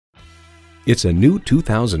It's a new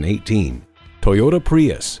 2018 Toyota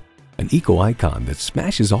Prius, an eco-icon that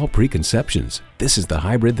smashes all preconceptions. This is the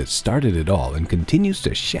hybrid that started it all and continues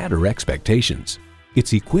to shatter expectations.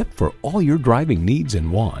 It's equipped for all your driving needs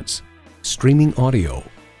and wants. Streaming audio,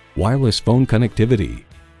 wireless phone connectivity,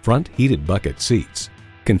 front heated bucket seats,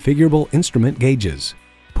 configurable instrument gauges,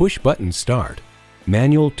 push-button start,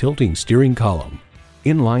 manual tilting steering column,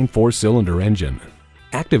 inline 4-cylinder engine,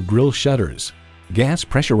 active grille shutters, gas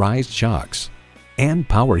pressurized shocks, and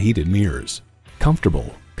power heated mirrors.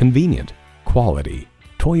 Comfortable, convenient, quality.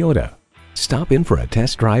 Toyota. Stop in for a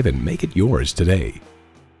test drive and make it yours today.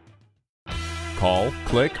 Call,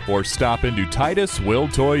 click, or stop into Titus-Will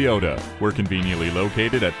Toyota. We're conveniently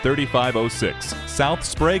located at 3506 South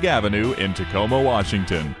Sprague Avenue in Tacoma,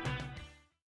 Washington.